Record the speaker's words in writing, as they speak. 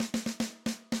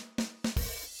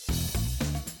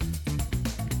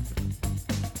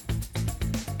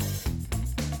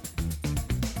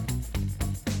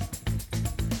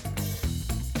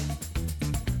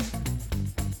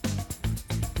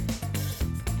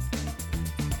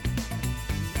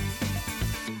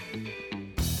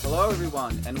Hello,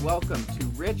 everyone, and welcome to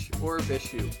Rich or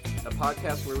Vishu, a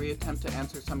podcast where we attempt to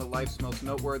answer some of life's most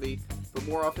noteworthy, but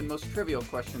more often most trivial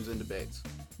questions and debates.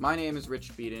 My name is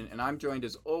Rich Beeden, and I'm joined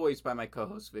as always by my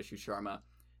co-host Vishu Sharma.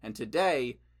 And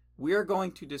today, we are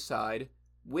going to decide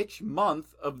which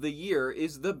month of the year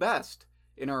is the best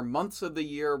in our Months of the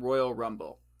Year Royal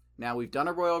Rumble. Now, we've done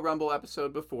a Royal Rumble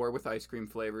episode before with ice cream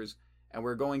flavors, and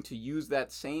we're going to use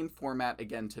that same format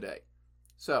again today.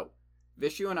 So,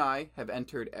 Vishu and I have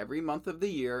entered every month of the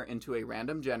year into a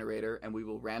random generator, and we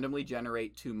will randomly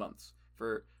generate 2 months.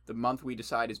 For the month we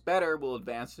decide is better, we'll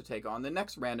advance to take on the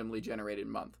next randomly generated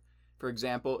month. For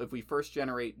example, if we first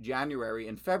generate January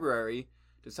and February,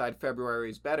 decide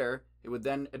February is better, it would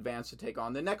then advance to take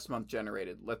on the next month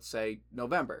generated, let's say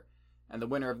November. And the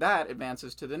winner of that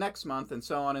advances to the next month, and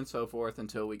so on and so forth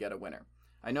until we get a winner.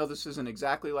 I know this isn't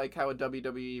exactly like how a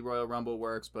WWE Royal Rumble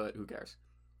works, but who cares?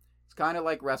 It's kind of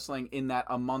like wrestling in that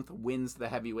a month wins the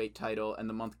heavyweight title and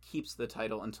the month keeps the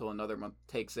title until another month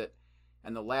takes it,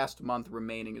 and the last month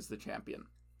remaining is the champion.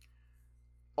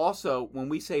 Also, when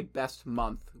we say best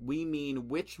month, we mean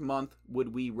which month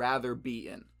would we rather be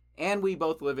in. And we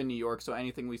both live in New York, so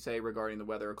anything we say regarding the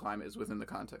weather or climate is within the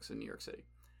context of New York City.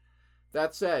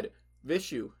 That said,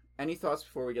 Vishu, any thoughts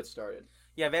before we get started?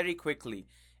 Yeah, very quickly.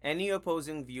 Any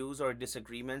opposing views or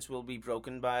disagreements will be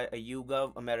broken by a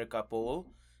YouGov America poll,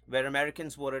 where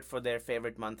Americans voted for their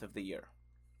favorite month of the year.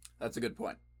 That's a good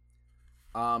point.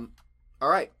 All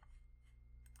right.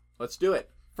 Let's do it.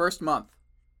 First month.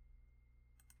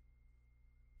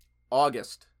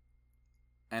 August.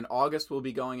 And August will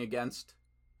be going against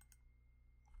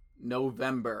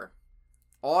November.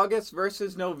 August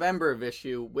versus November,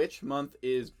 Vishu. Which month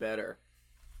is better?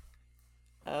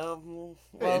 Well,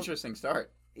 interesting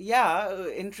start. Yeah,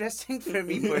 interesting for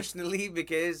me personally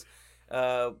because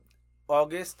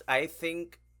August, I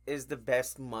think, is the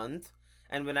best month.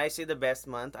 And when I say the best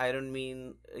month, I don't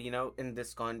mean, in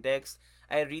this context.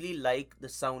 I really like the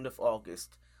sound of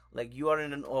August. Like, you are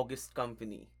in an August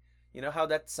company. You know how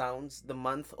that sounds? The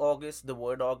month August, the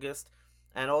word August.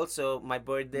 And also, my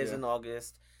birthday is in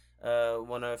August.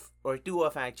 Two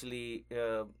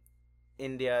of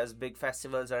India's big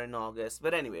festivals are in August.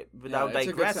 But anyway, without digressing.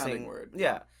 It's a good sounding word.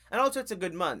 Yeah. And also, it's a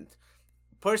good month.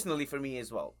 Personally, for me as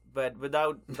well. But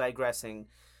without digressing,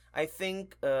 I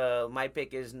think my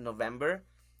pick is November.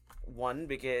 One,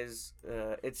 because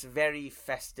it's very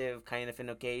festive kind of an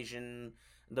occasion.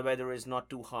 The weather is not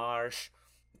too harsh.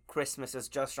 Christmas is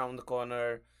just around the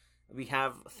corner. We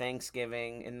have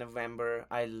Thanksgiving in November.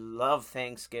 I love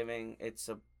Thanksgiving. It's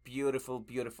a beautiful,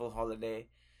 beautiful holiday.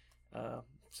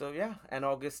 And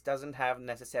August doesn't have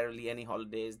necessarily any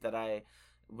holidays that I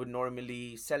would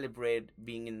normally celebrate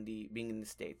being in the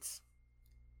States.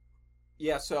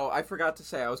 Yeah, so I forgot to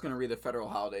say I was going to read the federal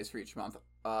holidays for each month.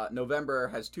 November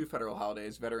has 2 federal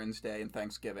holidays, Veterans Day and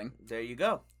Thanksgiving. There you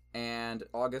go. And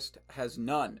August has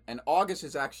none. And August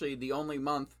is actually the only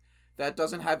month that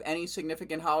doesn't have any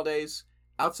significant holidays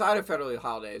outside of federal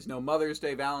holidays. No Mother's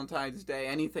Day, Valentine's Day,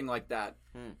 anything like that.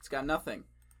 It's got nothing.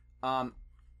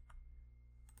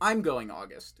 I'm going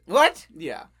August. What?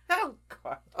 Yeah. Oh,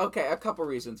 God. Okay, a couple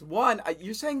reasons. One,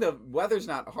 you're saying the weather's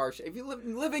not harsh. If you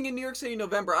living in New York City in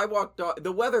November,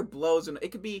 the weather blows, and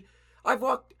it could be.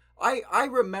 I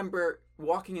remember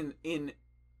walking in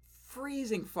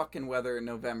freezing fucking weather in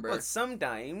November. Well,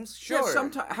 sometimes, sure. Yeah,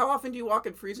 sometimes. How often do you walk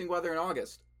in freezing weather in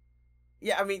August?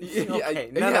 Yeah, I mean,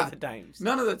 none of the times.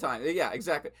 None of the time. Yeah,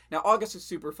 exactly. Now, August is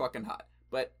super fucking hot,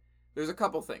 but there's a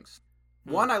couple things.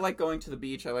 One, I like going to the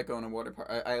beach. I like going to water park.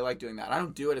 I like doing that. I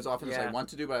don't do it as often as I want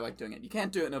to do, but I like doing it. You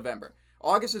can't do it in November.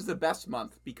 August is the best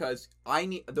month because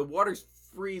the water's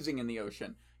freezing in the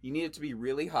ocean. You need it to be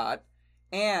really hot,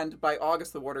 and by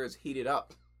August the water is heated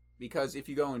up because if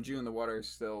you go in June, the water is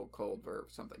still cold or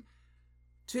something.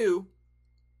 2,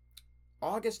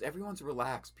 August, everyone's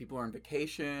relaxed. People are on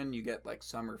vacation. You get like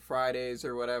summer Fridays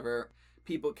or whatever.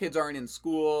 Kids aren't in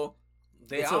school.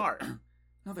 They are.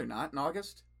 No, they're not in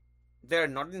August. They're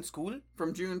not in school?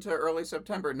 From June to early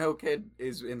September, no kid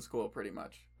is in school pretty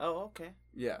much. Oh, okay.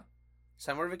 Yeah.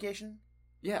 Summer vacation?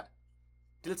 Yeah.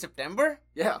 Till September?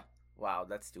 Yeah. Wow,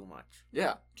 that's too much.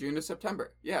 Yeah, June to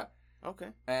September. Yeah. Okay.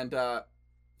 And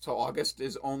so August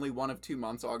is only one of 2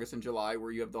 months, August and July,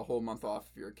 where you have the whole month off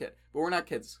if you're a kid. But we're not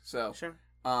kids, so. Sure.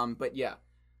 But yeah.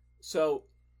 So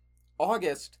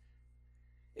August,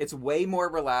 it's way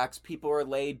more relaxed. People are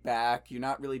laid back. You're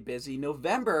not really busy.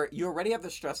 November, you already have the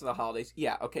stress of the holidays.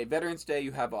 Yeah, okay, Veterans Day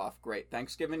you have off. Great.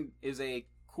 Thanksgiving is a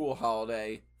cool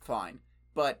holiday. Fine.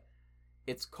 But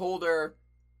it's colder,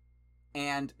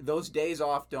 and those days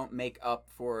off don't make up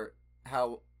for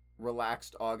how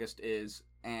relaxed August is.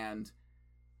 And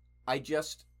I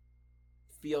just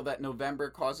feel that November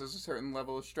causes a certain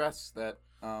level of stress that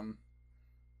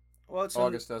Well, so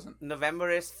August doesn't.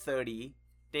 November is 30.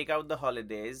 Take out the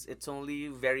holidays. It's only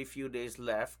very few days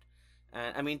left.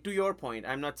 And I mean, to your point,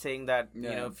 I'm not saying that,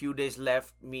 few days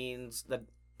left means that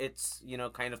it's,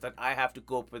 kind of that I have to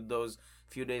cope with those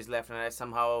few days left and I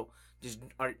somehow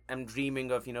I'm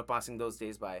dreaming of, passing those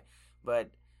days by. But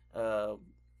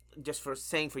just for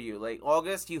saying for you, like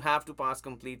August, you have to pass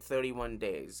complete 31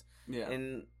 days. Yeah.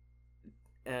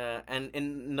 And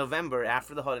in November,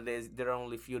 after the holidays, there are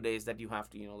only a few days that you have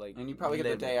to, And you probably get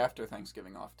the day after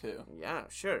Thanksgiving off too. Yeah,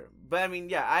 sure. But I mean,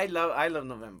 yeah, I love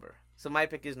November. So my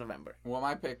pick is November. Well,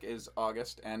 my pick is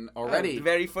August, and already the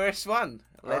very first one.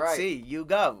 Let's see.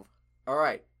 YouGov. All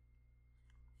right.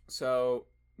 So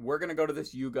we're gonna go to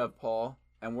this YouGov poll,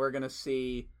 and we're gonna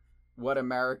see what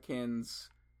Americans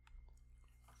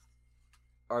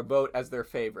are vote as their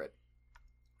favorite.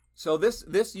 So this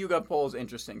YouGov poll is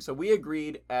interesting. So we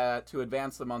agreed to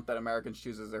advance the month that Americans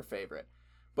choose as their favorite.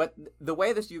 But the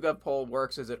way this YouGov poll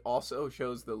works is it also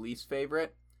shows the least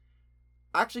favorite.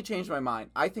 I actually changed my mind.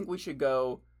 I think we should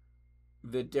go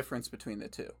the difference between the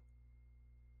two.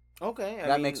 Okay.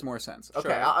 That makes more sense. Sure.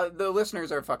 Okay, the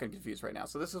listeners are fucking confused right now.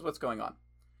 So this is what's going on.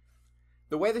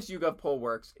 The way this YouGov poll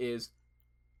works is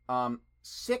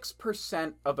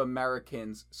 6% of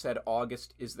Americans said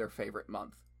August is their favorite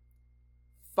month.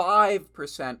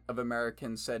 5% of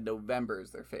Americans said November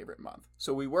is their favorite month.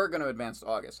 So we were going to advance to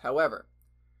August. However,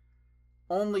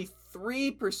 only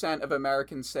 3% of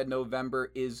Americans said November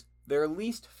is their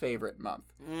least favorite month.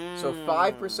 So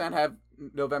 5% have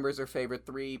November as their favorite,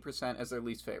 3% as their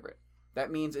least favorite.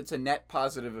 That means it's a net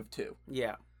positive of 2.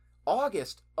 Yeah.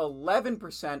 August,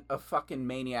 11% of fucking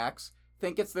maniacs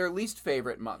think it's their least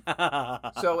favorite month.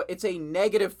 So it's a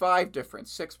 -5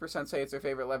 difference. 6% say it's their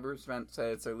favorite, 11%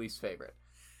 say it's their least favorite.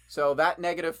 So that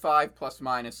 -5 plus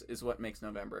minus is what makes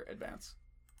November advance.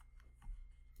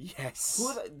 Yes. Who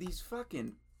are these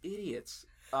fucking idiots?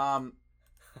 All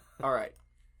right.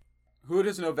 Who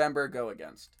does November go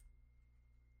against?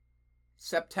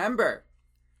 September.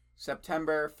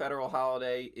 September federal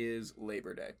holiday is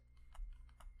Labor Day.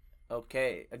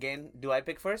 Okay. Again, do I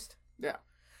pick first? Yeah.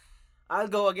 I'll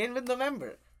go again with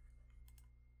November.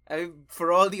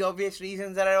 For all the obvious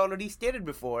reasons that I already stated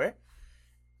before.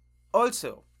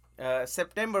 Also,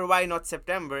 September, why not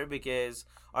September? Because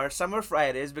our summer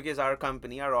Fridays, because our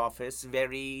company, our office,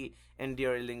 very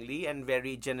endearingly and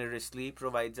very generously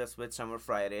provides us with summer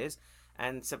Fridays.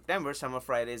 And September, summer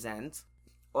Fridays ends.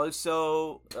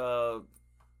 Also,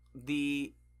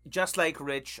 just like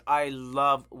Rich, I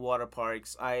love water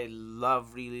parks. I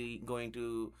love really going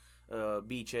to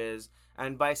beaches.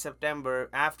 And by September,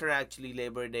 after actually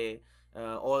Labor Day,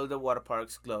 all the water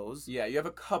parks close. Yeah, you have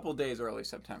a couple days early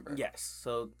September. Yes.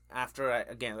 So after,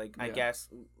 I guess,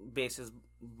 basis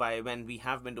by when we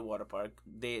have been to water park,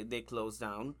 they close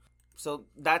down. So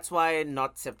that's why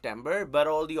not September, but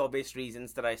all the obvious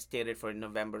reasons that I stated for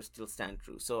November still stand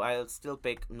true. So I'll still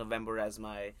pick November as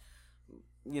my,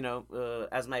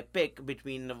 as my pick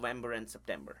between November and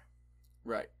September.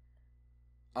 Right.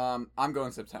 I'm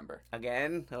going September.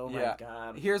 Again? Oh my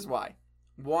God. Here's why.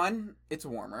 1, it's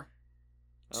warmer.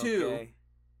 2,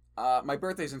 my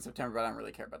birthday's in September, but I don't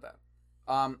really care about that.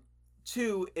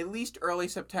 2, at least early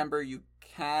September, you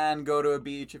can go to a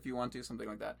beach if you want to, something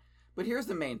like that. But here's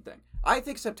the main thing. I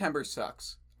think September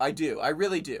sucks. I do. I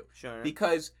really do. Sure.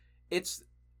 Because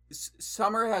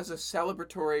summer has a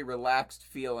celebratory, relaxed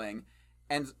feeling,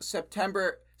 and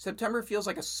September feels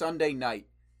like a Sunday night,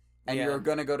 and you're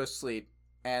gonna go to sleep,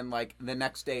 and like the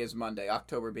next day is Monday.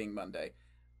 October being Monday,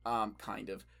 kind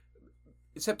of.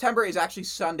 September is actually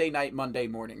Sunday night, Monday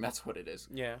morning. That's what it is.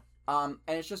 Yeah. And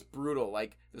it's just brutal.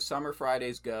 Like the summer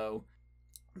Fridays go,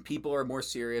 people are more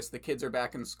serious. The kids are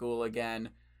back in school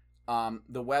again.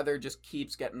 The weather just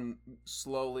keeps getting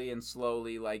slowly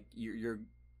like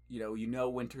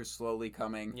winter's slowly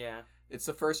coming. Yeah. It's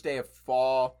the first day of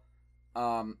fall,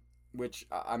 which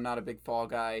I'm not a big fall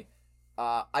guy.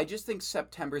 I just think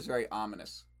September's very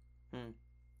ominous.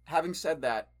 Having said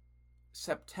that,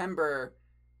 September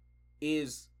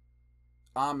is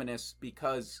ominous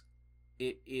because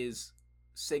it is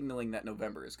signaling that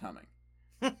November is coming.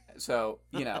 So,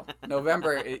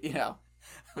 November,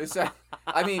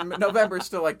 I mean, November is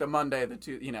still like the Monday of the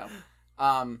two,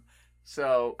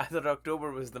 so. I thought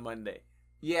October was the Monday.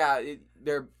 Yeah,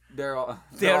 they're all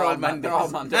Mondays. They're all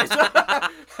Mondays.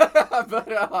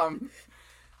 But,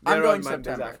 I'm going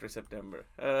September. After September.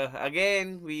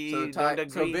 Again, we don't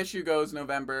agree. So Vishu goes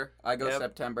November. I go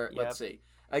September. Yep. Let's see.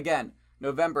 Again,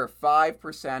 November,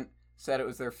 5% said it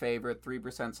was their favorite.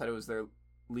 3% said it was their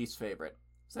least favorite.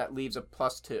 So that leaves a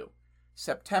 +2.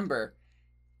 September,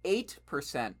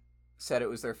 8% said it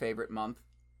was their favorite month.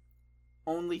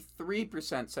 Only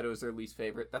 3% said it was their least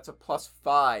favorite. That's a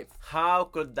 +5. How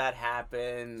could that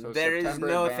happen? So There is September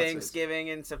no advances. Thanksgiving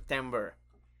in September.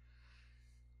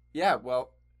 Yeah,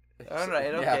 well. All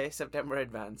right, yeah. okay. September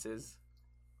advances.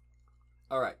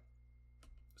 All right.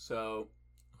 So,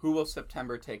 who will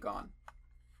September take on?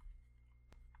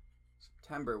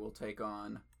 September will take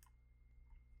on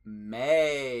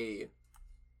May.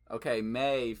 Okay,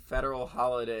 May, federal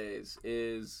holidays,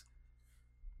 is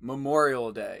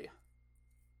Memorial Day.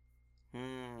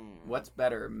 What's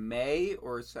better, May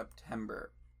or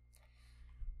September?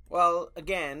 Well,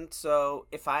 again, so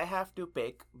if I have to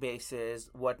pick basis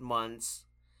what months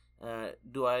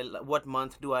what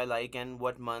month do I like and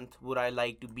what month would I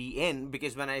like to be in,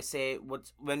 because when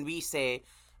we say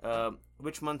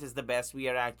which month is the best, we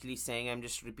are actually saying, I'm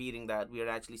just repeating that, we are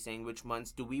actually saying which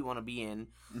months do we want to be in.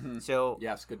 Mm-hmm. So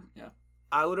yes, good. Yeah.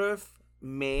 Out of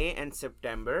May and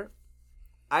September,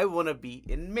 I want to be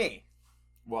in May.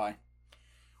 Why?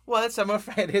 Well, summer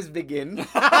Fridays begin.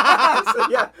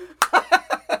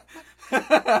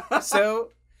 So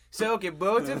okay,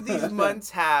 both of these months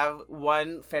have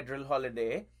one federal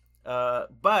holiday,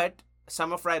 but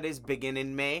summer Fridays begin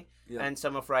in May, Yeah. and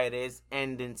summer Fridays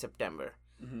end in September.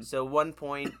 Mhm. So 1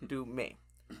 point to May.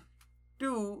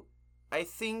 2, I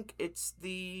think it's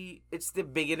the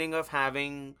beginning of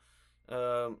having,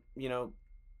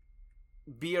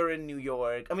 beer in New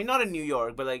York. I mean, not in New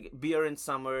York, but like beer in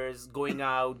summers, going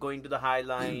out, going to the High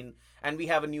Line, and we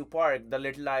have a new park, the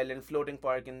Little Island floating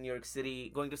park in New York City,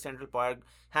 going to Central Park,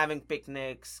 having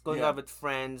picnics, going Yeah. out with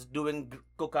friends, doing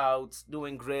cookouts,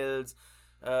 doing grills,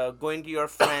 going to your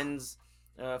friends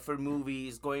for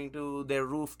movies, going to their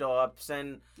rooftops,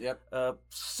 and Yep.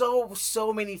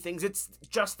 so many things. It's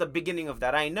just the beginning of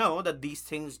that. I know that these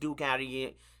things do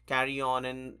carry on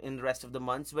in the rest of the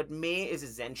months, but May is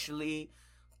essentially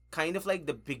kind of like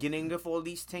the beginning of all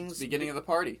these things Beginning of the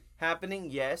party.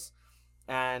 happening. Yes.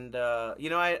 And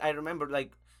I remember,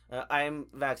 like, I'm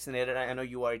vaccinated. I know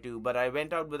you are too, but I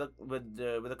went out with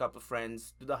a couple of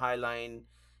friends to the High Line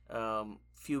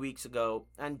few weeks ago,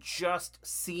 and just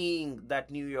seeing that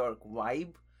New York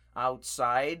vibe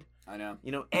outside, I know.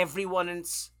 everyone and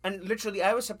literally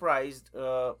I was surprised.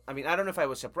 I mean, I don't know if I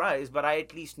was surprised, but I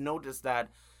at least noticed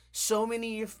that so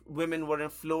many women were in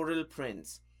floral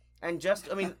prints, and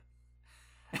just, I mean,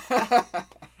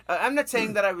 I'm not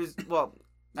saying that I was, well,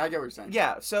 I get what you're saying.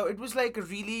 yeah, so it was like a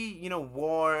really,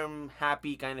 warm,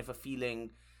 happy kind of a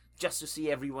feeling just to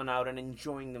see everyone out and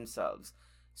enjoying themselves.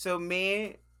 So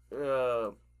May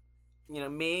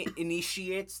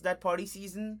initiates that party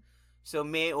season. So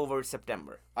May over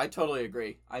September. I totally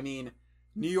agree. I mean,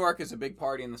 New York is a big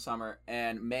party in the summer,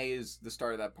 and May is the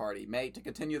start of that party. May, to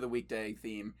continue the weekday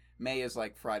theme, May is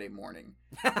like Friday morning.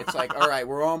 It's like, all right,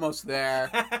 we're almost there.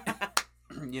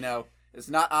 It's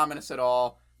not ominous at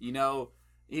all.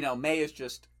 May is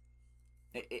just,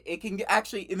 it can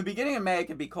actually, in the beginning of May, it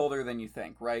can be colder than you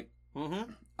think, right?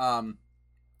 Mm-hmm.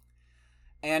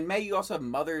 And May, you also have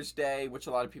Mother's Day, which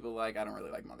a lot of people like. I don't really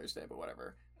like Mother's Day, but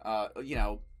whatever.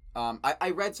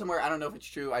 I read somewhere, I don't know if it's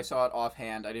true, I saw it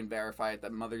offhand, I didn't verify it,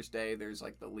 that Mother's Day, there's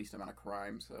like the least amount of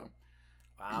crime, so.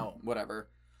 Wow. Whatever.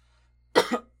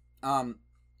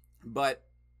 But,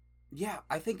 yeah,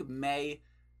 I think May,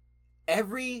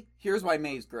 here's why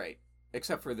May's great,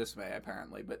 except for this May,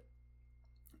 apparently, but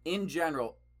in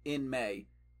general, in May,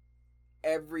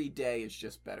 every day is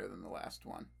just better than the last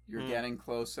one. You're getting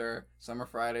closer, summer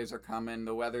Fridays are coming,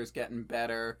 the weather's getting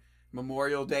better,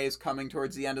 Memorial Day is coming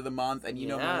towards the end of the month, and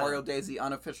Memorial Day is the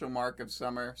unofficial mark of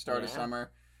summer, start of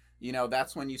summer.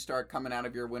 That's when you start coming out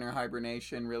of your winter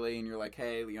hibernation, really, and you're like,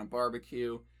 hey,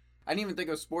 barbecue. I didn't even think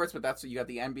of sports, but you got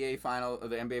the NBA final,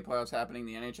 the NBA playoffs happening,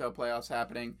 the NHL playoffs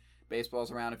happening,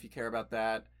 baseball's around if you care about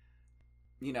that.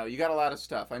 You got a lot of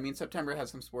stuff. I mean, September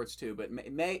has some sports too, but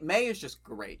May is just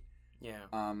great. Yeah.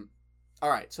 All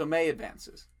right, so May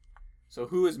advances. So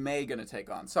who is May going to take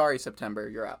on? Sorry, September,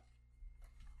 you're out.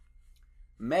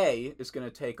 May is going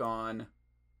to take on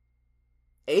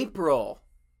April.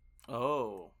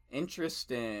 Oh.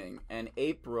 Interesting. And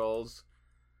April's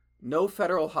no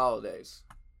federal holidays.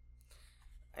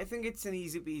 I think it's an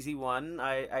easy peasy one.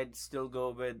 I'd still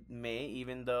go with May,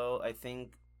 even though I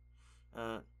think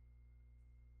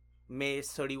May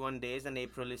is 31 days and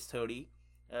April is 30.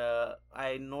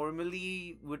 I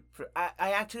normally would... I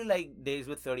actually like days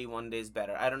with 31 days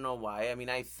better. I don't know why. I mean,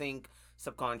 I think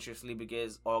subconsciously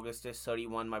because August is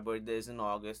 31, my birthday is in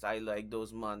August. I like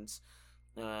those months.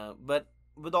 But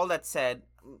with all that said,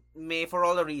 May, for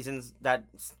all the reasons that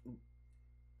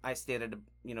I stated,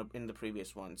 in the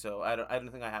previous one. So I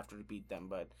don't think I have to repeat them.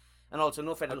 But and also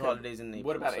no federal Okay. holidays in April.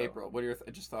 What about so. April? What are your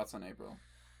just thoughts on April?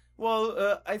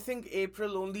 Well, I think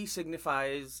April only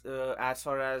signifies, as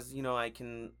far as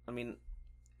I mean,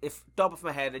 if top of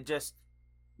my head, it just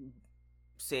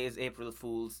says April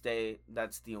Fool's Day.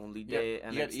 That's the only day,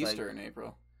 and you had it's Easter like, in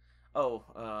April. oh,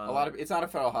 A lot of it's not a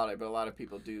federal holiday, but a lot of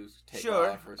people do take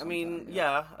sure. off or I something. mean,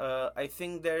 yeah. I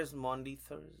think there's Maundy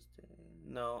Thursday.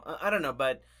 No, I don't know,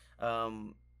 but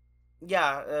not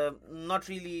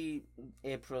really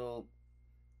April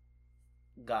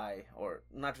guy, or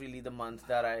not really the month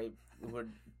that I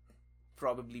would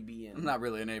probably be in. I'm not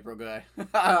really an April guy.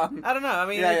 I don't know. I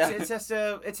mean, Yeah, it's just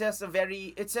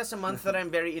a month that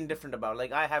I'm very indifferent about.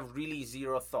 Like, I have really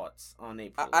zero thoughts on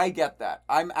April. I get that.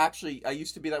 I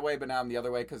used to be that way, but now I'm the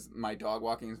other way because my dog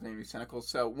walking has made me cynical.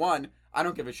 So, one, I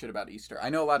don't give a shit about Easter. I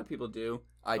know a lot of people do.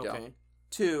 I don't. Okay.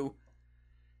 Two,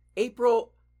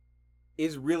 April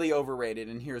is really overrated,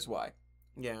 and here's why.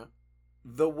 Yeah.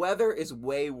 The weather is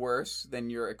way worse than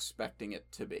you're expecting it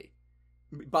to be.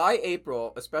 By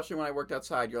April, especially when I worked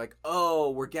outside, you're like,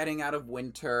 oh, we're getting out of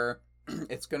winter.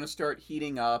 It's going to start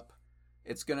heating up.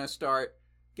 It's going to start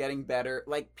getting better.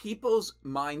 Like, people's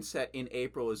mindset in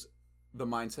April is the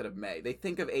mindset of May. They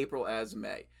think of April as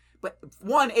May. But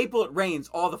one, April, it rains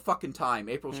all the fucking time.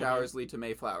 April showers lead to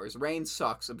May flowers. Rain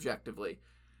sucks, objectively.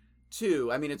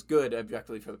 Two, I mean, it's good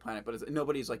objectively for the planet, but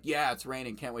nobody's like, yeah, it's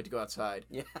raining, can't wait to go outside.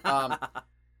 Yeah.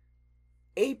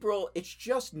 April, it's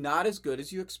just not as good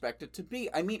as you expect it to be.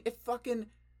 I mean,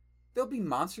 there'll be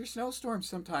monster snowstorms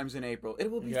sometimes in April. It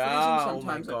will be freezing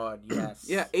sometimes. Oh my god, yes.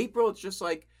 Yeah, April, it's just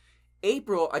like,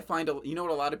 April, I find, you know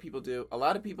what a lot of people do? A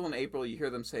lot of people in April, you hear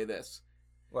them say this.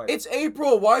 What? It's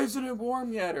April, why isn't it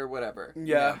warm yet? Or whatever.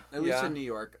 Yeah, At least yeah. in New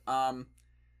York. I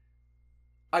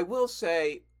will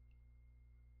say,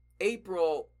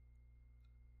 April,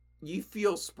 you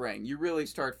feel spring. You really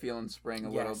start feeling spring a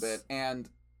little Yes. bit. And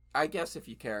I guess if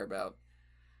you care about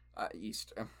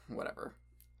Easter, whatever.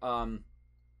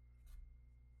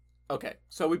 Okay,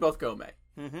 so we both go May.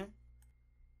 Mm-hmm.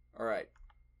 All right.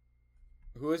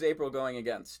 Who is April going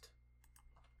against?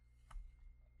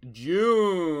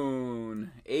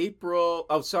 June. April.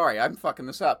 Oh, sorry, I'm fucking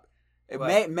this up.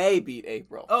 What? May beat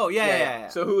April. Oh, yeah.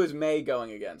 So who is May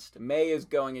going against? May is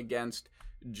going against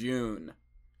June.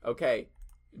 Okay,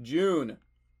 June.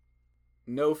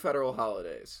 No federal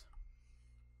holidays.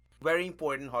 Very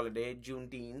important holiday,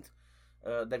 Juneteenth,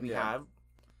 that we have.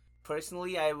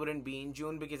 Personally, I wouldn't be in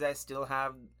June because I still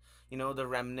have, the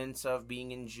remnants of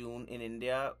being in June in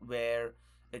India, where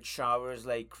it showers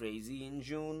like crazy in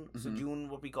June. So June,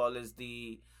 what we call is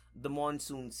the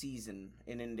monsoon season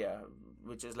in India,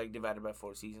 which is like divided by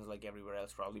 4 seasons, like everywhere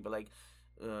else probably. But like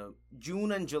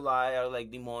June and July are like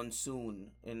the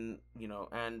monsoon and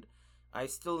I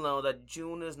still know that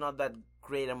June is not that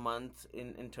great a month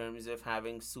in terms of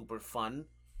having super fun.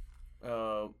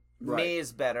 May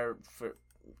is better for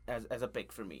as a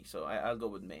pick for me, so I'll go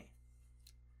with May.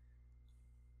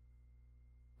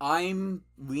 I'm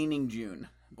leaning June,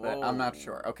 but I'm not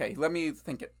sure. Okay, let me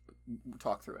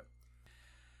talk through it.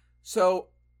 So,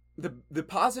 the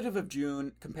positive of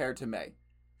June compared to May.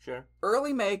 Sure.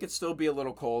 Early May could still be a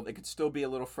little cold. It could still be a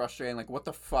little frustrating. Like, what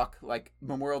the fuck? Like,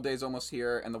 Memorial Day's almost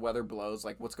here and the weather blows.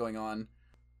 Like, what's going on?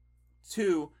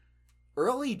 2,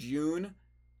 early June,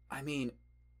 I mean,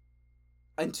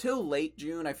 until late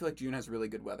June, I feel like June has really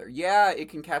good weather. Yeah, it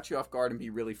can catch you off guard and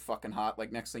be really fucking hot.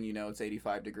 Like, next thing you know, it's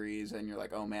 85 degrees and you're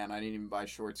like, oh man, I didn't even buy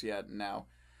shorts yet now.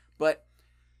 But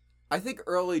I think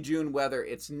early June weather,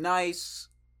 it's nice.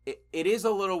 It is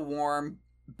a little warm,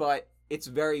 but it's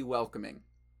very welcoming.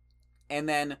 And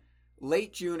then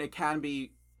late June, it can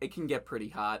get pretty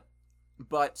hot,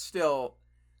 but still,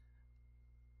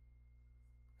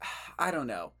 I don't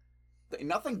know.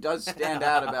 Nothing does stand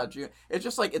out about June. It's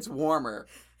just like it's warmer.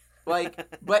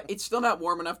 Like, but it's still not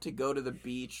warm enough to go to the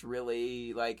beach,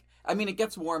 really. Like, I mean, it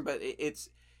gets warm, but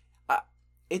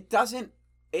it doesn't,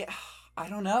 I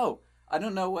don't know. I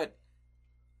don't know what.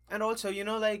 And also,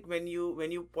 like when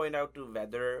you point out to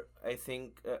weather, I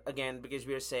think again, because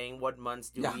we are saying what months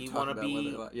do we want to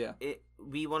be? Yeah,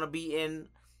 we want to be in.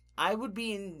 I would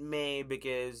be in May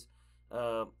because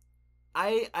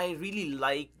I really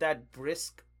like that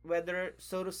brisk weather,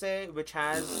 so to say, which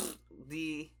has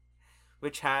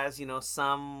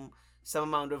some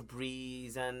amount of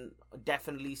breeze and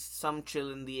definitely some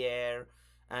chill in the air,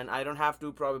 and I don't have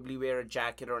to probably wear a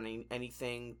jacket or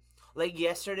anything. Like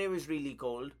yesterday was really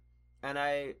cold, and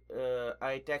I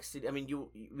texted. I mean,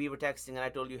 we were texting, and I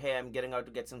told you, hey, I'm getting out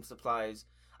to get some supplies.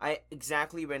 I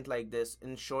exactly went like this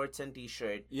in shorts and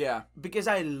t-shirt. Yeah. Because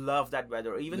I love that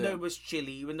weather, even though it was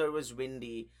chilly, even though it was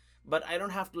windy. but I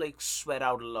don't have to like sweat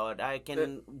out a lot. I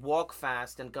can walk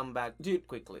fast and come back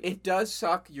quickly. It does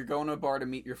suck. You're going to a bar to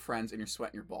meet your friends and you're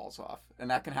sweating your balls off, and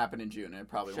that can happen in June, and it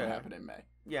probably won't happen in May.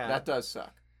 Yeah, that does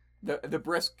suck. The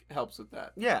brisk helps with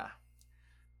that. Yeah.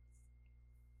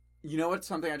 You know what's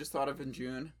something I just thought of in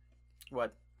June?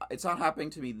 What? It's not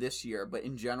happening to me this year, but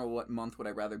in general, what month would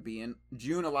I rather be in?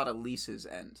 June, a lot of leases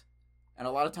end. And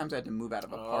a lot of times I had to move out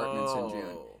of apartments in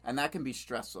June. And that can be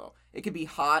stressful. It can be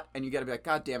hot, and you got to be like,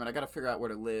 God damn it, I got to figure out where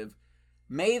to live.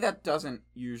 May, that doesn't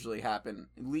usually happen.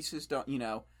 Leases don't,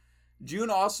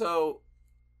 June also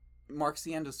marks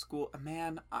the end of school.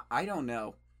 Man, I don't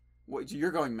know. You're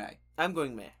going May. I'm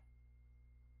going May.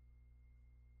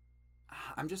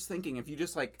 I'm just thinking, if you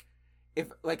just if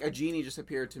a genie just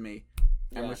appeared to me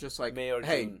and was just like, May or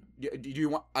hey, June. do you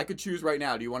want? I could choose right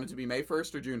now. Do you want it to be May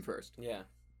 1st or June 1st? Yeah.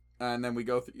 And then we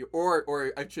go through,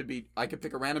 or it should be. I could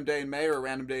pick a random day in May or a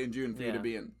random day in June for you to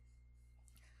be in.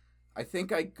 I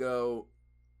think I go.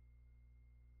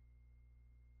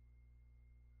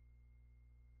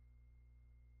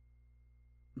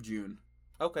 June.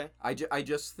 Okay. I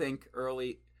just think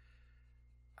early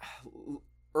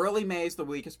May is the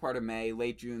weakest part of May.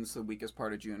 Late June's the weakest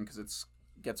part of June because it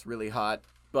gets really hot.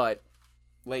 But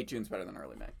late June's better than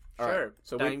early May. All sure. Right.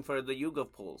 So time for the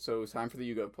YouGov poll. So it's time for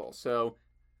the YouGov poll. So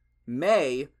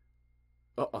May.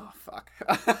 Oh fuck.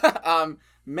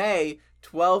 May,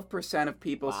 12% of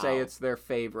people say it's their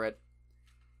favorite,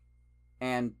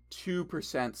 and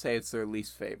 2% say it's their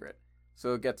least favorite.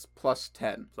 So it gets plus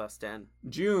 10. Plus 10.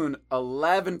 June,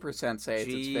 11% say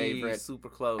it's its favorite. Super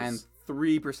close. And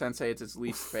 3% say it's its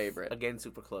least favorite. Again,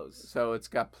 super close. So it's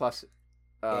got plus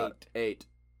 8.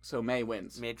 So May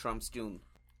wins. May trumps June.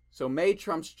 So May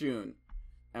trumps June.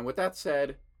 And with that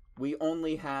said, we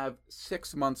only have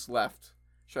 6 months left.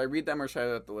 Should I read them or should I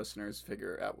let the listeners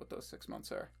figure out what those 6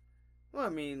 months are? Well, I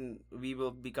mean, we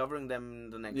will be covering them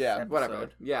in the next episode. Whatever.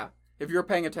 Yeah. If you're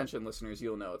paying attention, listeners,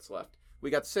 you'll know it's left. We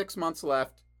got 6 months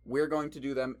left. We're going to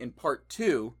do them in part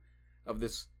 2 of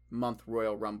this month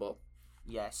Royal Rumble.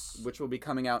 Yes. Which will be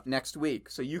coming out next week.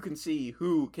 So you can see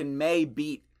who can May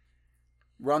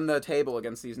run the table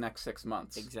against these next 6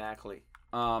 months. Exactly.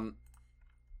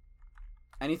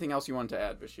 Anything else you wanted to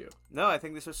add, Vishu? No, I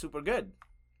think this was super good.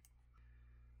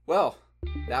 Well,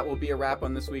 that will be a wrap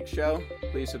on this week's show.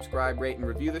 Please subscribe, rate, and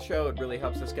review the show. It really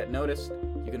helps us get noticed.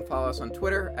 You can follow us on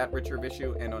Twitter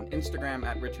 @RicherVishu and on Instagram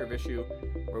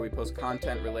 @RicherVishu, where we post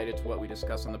content related to what we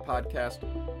discuss on the podcast.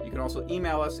 You can also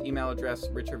email us, email address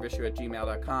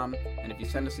richardvishu@gmail.com. And if you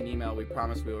send us an email, we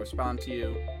promise we will respond to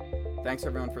you. Thanks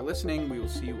everyone for listening. We will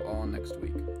see you all next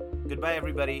week. Goodbye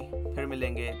everybody. Phir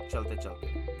milenge. Chalte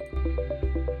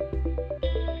chalte.